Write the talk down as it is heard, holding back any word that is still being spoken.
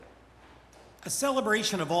A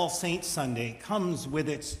celebration of All Saints Sunday comes with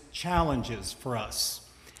its challenges for us.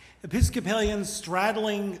 Episcopalians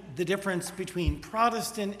straddling the difference between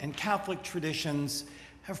Protestant and Catholic traditions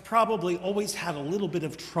have probably always had a little bit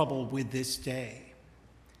of trouble with this day.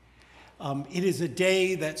 It is a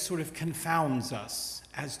day that sort of confounds us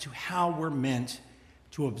as to how we're meant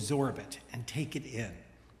to absorb it and take it in.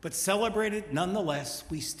 But celebrate it nonetheless,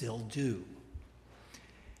 we still do.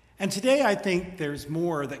 And today I think there's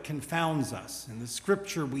more that confounds us in the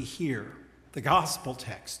scripture we hear, the gospel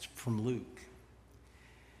text from Luke.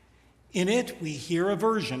 In it, we hear a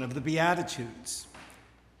version of the Beatitudes,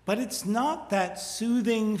 but it's not that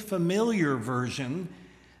soothing, familiar version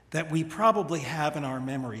that we probably have in our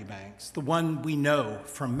memory banks, the one we know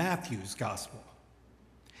from Matthew's gospel.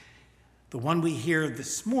 The one we hear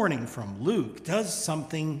this morning from Luke does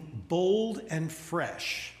something bold and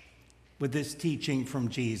fresh with this teaching from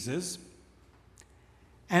Jesus.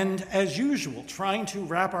 And as usual, trying to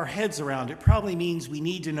wrap our heads around it probably means we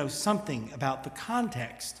need to know something about the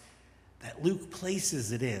context that Luke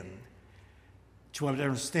places it in to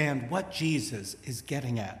understand what Jesus is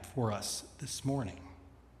getting at for us this morning.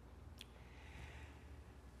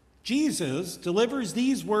 Jesus delivers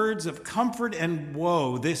these words of comfort and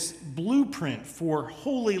woe, this blueprint for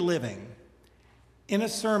holy living, in a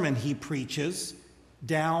sermon he preaches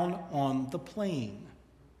down on the plain,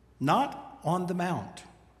 not on the mount.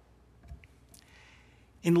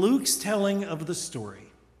 In Luke's telling of the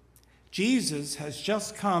story, Jesus has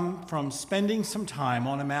just come from spending some time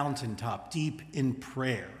on a mountaintop, deep in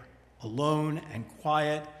prayer, alone and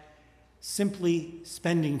quiet, simply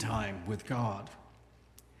spending time with God.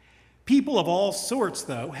 People of all sorts,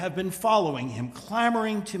 though, have been following him,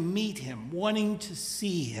 clamoring to meet him, wanting to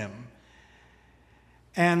see him.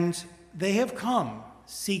 And they have come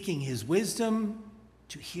seeking his wisdom,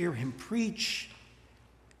 to hear him preach,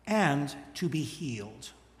 and to be healed.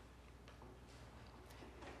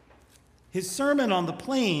 His sermon on the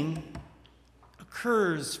plain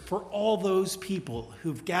occurs for all those people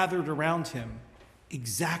who've gathered around him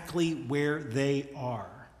exactly where they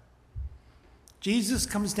are. Jesus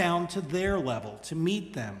comes down to their level to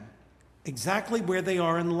meet them exactly where they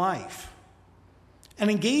are in life and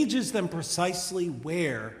engages them precisely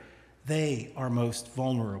where they are most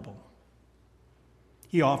vulnerable.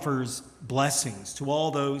 He offers blessings to all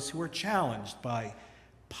those who are challenged by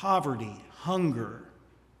poverty, hunger,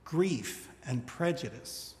 grief, and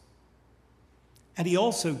prejudice. And he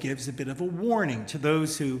also gives a bit of a warning to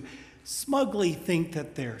those who smugly think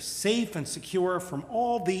that they're safe and secure from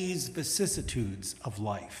all these vicissitudes of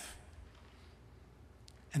life.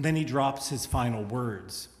 And then he drops his final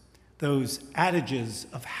words, those adages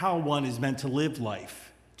of how one is meant to live life,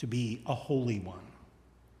 to be a holy one.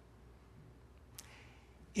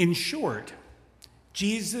 In short,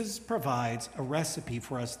 Jesus provides a recipe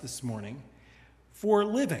for us this morning for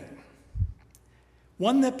living,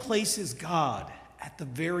 one that places God at the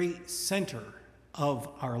very center of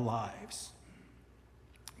our lives.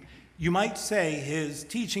 You might say his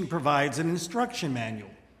teaching provides an instruction manual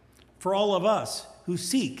for all of us who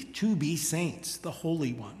seek to be saints, the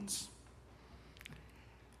holy ones.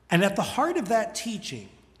 And at the heart of that teaching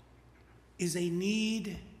is a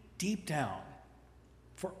need deep down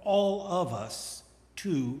for all of us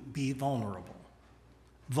to be vulnerable.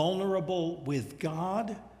 Vulnerable with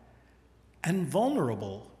God and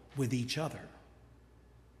vulnerable with each other.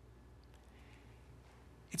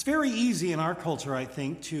 It's very easy in our culture, I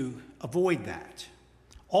think, to avoid that.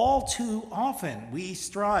 All too often, we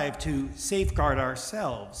strive to safeguard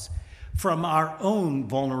ourselves from our own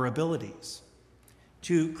vulnerabilities,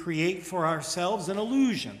 to create for ourselves an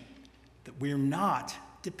illusion that we're not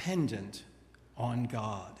dependent on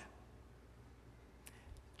God.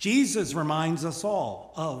 Jesus reminds us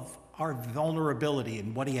all of our vulnerability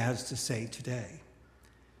and what he has to say today.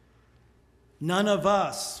 None of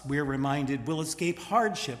us, we're reminded, will escape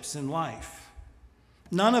hardships in life.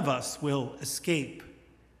 None of us will escape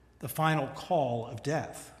the final call of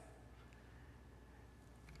death.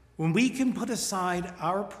 When we can put aside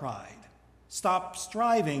our pride, stop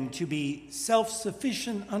striving to be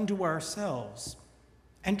self-sufficient unto ourselves,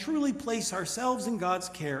 and truly place ourselves in God's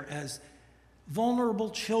care as vulnerable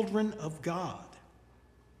children of God,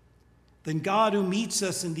 then God, who meets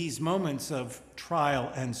us in these moments of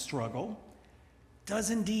trial and struggle,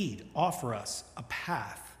 does indeed offer us a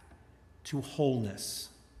path to wholeness.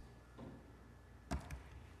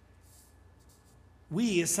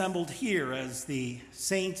 We assembled here as the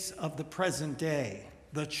saints of the present day,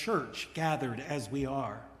 the church gathered as we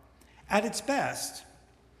are, at its best,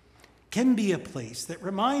 can be a place that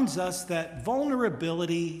reminds us that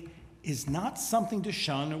vulnerability is not something to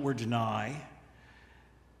shun or deny,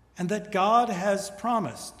 and that God has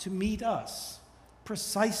promised to meet us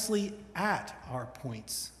precisely at our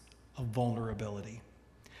points of vulnerability,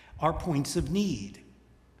 our points of need,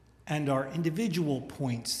 and our individual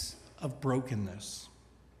points of brokenness.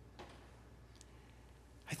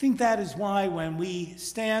 I think that is why when we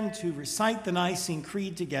stand to recite the Nicene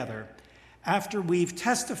Creed together, after we've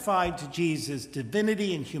testified to Jesus'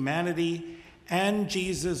 divinity and humanity and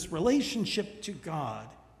Jesus' relationship to God,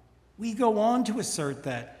 we go on to assert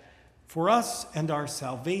that for us and our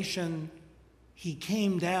salvation, he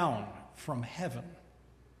came down from heaven.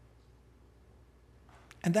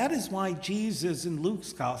 And that is why Jesus in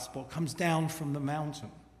Luke's gospel comes down from the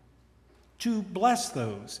mountain to bless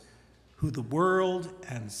those who the world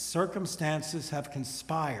and circumstances have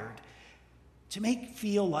conspired to make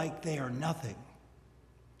feel like they are nothing,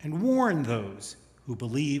 and warn those who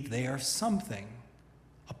believe they are something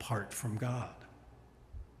apart from God.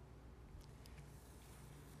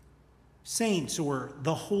 Saints, or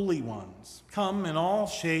the holy ones, come in all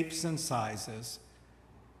shapes and sizes,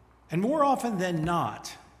 and more often than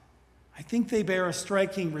not, I think they bear a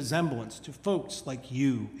striking resemblance to folks like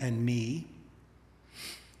you and me.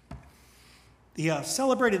 The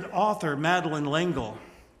celebrated author Madeleine L'Engle,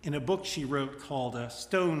 in a book she wrote called A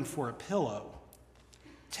Stone for a Pillow,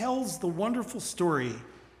 tells the wonderful story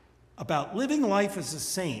about living life as a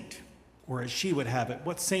saint, or as she would have it,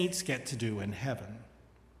 what saints get to do in heaven.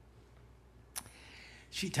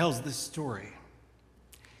 She tells this story.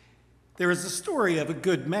 There is a story of a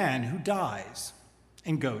good man who dies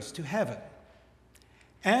and goes to heaven,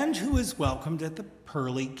 and who is welcomed at the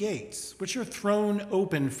pearly gates, which are thrown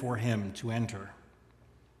open for him to enter.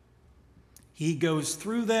 He goes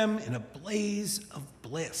through them in a blaze of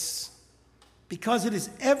bliss, because it is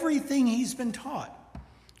everything he's been taught.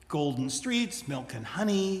 Golden streets, milk and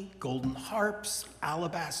honey, golden harps,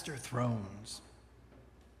 alabaster thrones.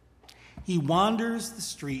 He wanders the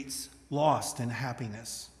streets, lost in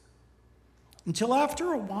happiness, until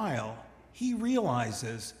after a while, he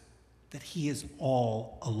realizes that he is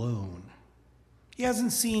all alone. He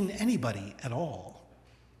hasn't seen anybody at all.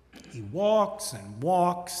 He walks and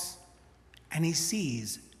walks, and he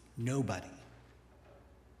sees nobody.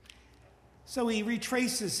 So he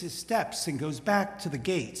retraces his steps and goes back to the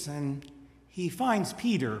gates, and he finds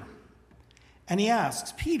Peter, and he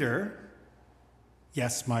asks, "Peter,"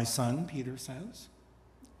 "Yes, my son," Peter says,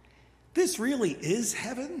 "this really is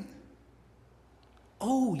heaven?"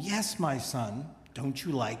 "Oh, yes, my son. Don't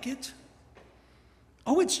you like it?"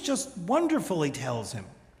 "Oh, it's just wonderful," he tells him.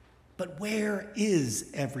 "But where is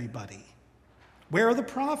everybody? Where are the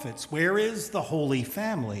prophets? Where is the Holy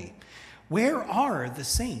Family? Where are the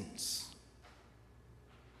saints?"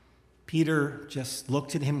 Peter just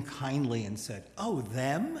looked at him kindly and said, "Oh,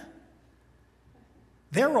 them?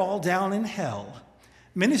 They're all down in hell,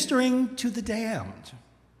 ministering to the damned.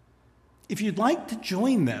 If you'd like to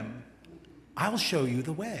join them, I'll show you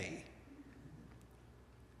the way."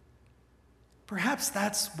 Perhaps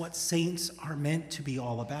that's what saints are meant to be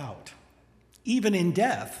all about, even in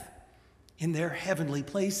death, in their heavenly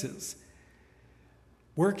places,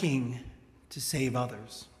 working to save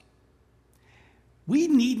others. We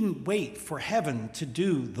needn't wait for heaven to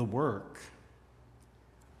do the work.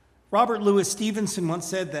 Robert Louis Stevenson once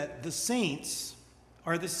said that the saints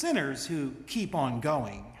are the sinners who keep on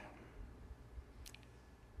going.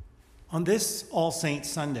 On this All Saints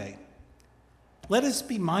Sunday, let us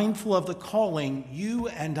be mindful of the calling you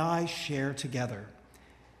and I share together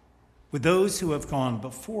with those who have gone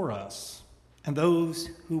before us and those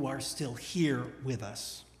who are still here with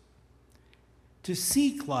us, to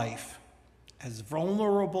seek life as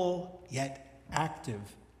vulnerable yet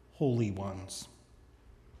active holy ones,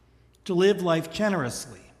 to live life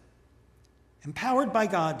generously, empowered by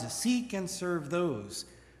God to seek and serve those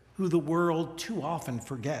who the world too often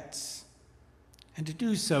forgets, and to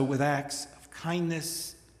do so with acts of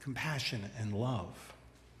kindness, compassion, and love.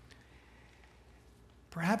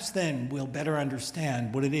 Perhaps then we'll better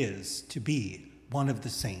understand what it is to be one of the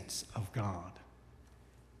saints of God.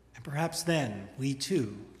 And perhaps then we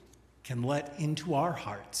too can let into our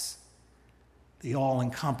hearts the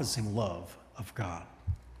all-encompassing love of God.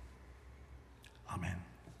 Amen.